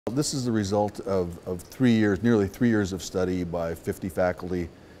This is the result of 3 years, nearly 3 years of study by 50 faculty,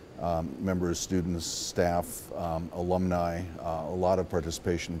 members, students, staff, alumni, a lot of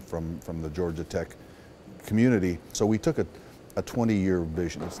participation from the Georgia Tech community. So we took a 20-year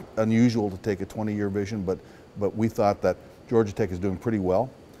vision. It's unusual to take a 20-year vision, but we thought that Georgia Tech is doing pretty well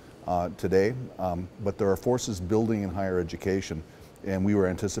today, but there are forces building in higher education, and we were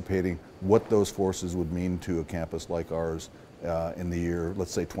anticipating what those forces would mean to a campus like ours in the year,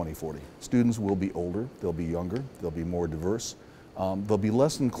 let's say 2040. Students will be older, they'll be younger, they'll be more diverse. They'll be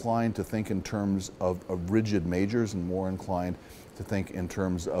less inclined to think in terms of rigid majors and more inclined to think in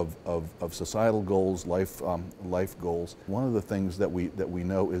terms of societal goals, life goals. One of the things that we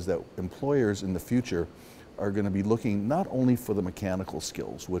know is that employers in the future are going to be looking not only for the mechanical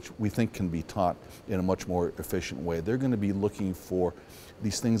skills, which we think can be taught in a much more efficient way. They're going to be looking for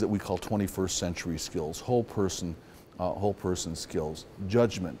these things that we call 21st century skills, whole person skills,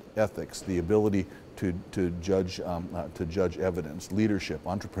 judgment, ethics, the ability to judge evidence, leadership,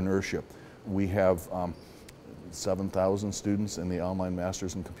 entrepreneurship. We have 7,000 students in the online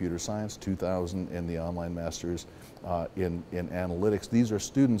masters in computer science, 2,000 in the online masters in analytics. These are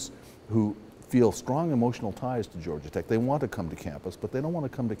students who feel strong emotional ties to Georgia Tech. They want to come to campus, but they don't want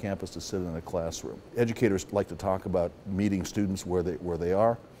to come to campus to sit in a classroom. Educators like to talk about meeting students where they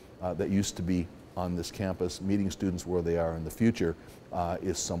are. That used to be on this campus. Meeting students where they are in the future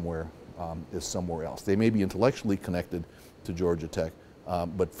is somewhere else. They may be intellectually connected to Georgia Tech,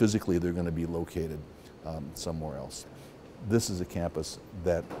 but physically they're going to be located somewhere else. This is a campus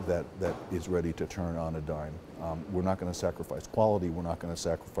that is ready to turn on a dime. We're not going to sacrifice quality. We're not going to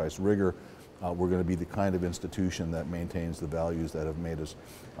sacrifice rigor. We're going to be the kind of institution that maintains the values that have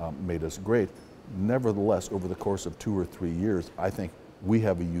made us great. Nevertheless, over the course of 2 or 3 years, I think we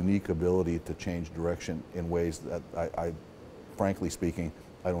have a unique ability to change direction in ways that frankly speaking,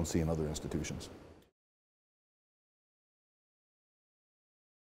 I don't see in other institutions.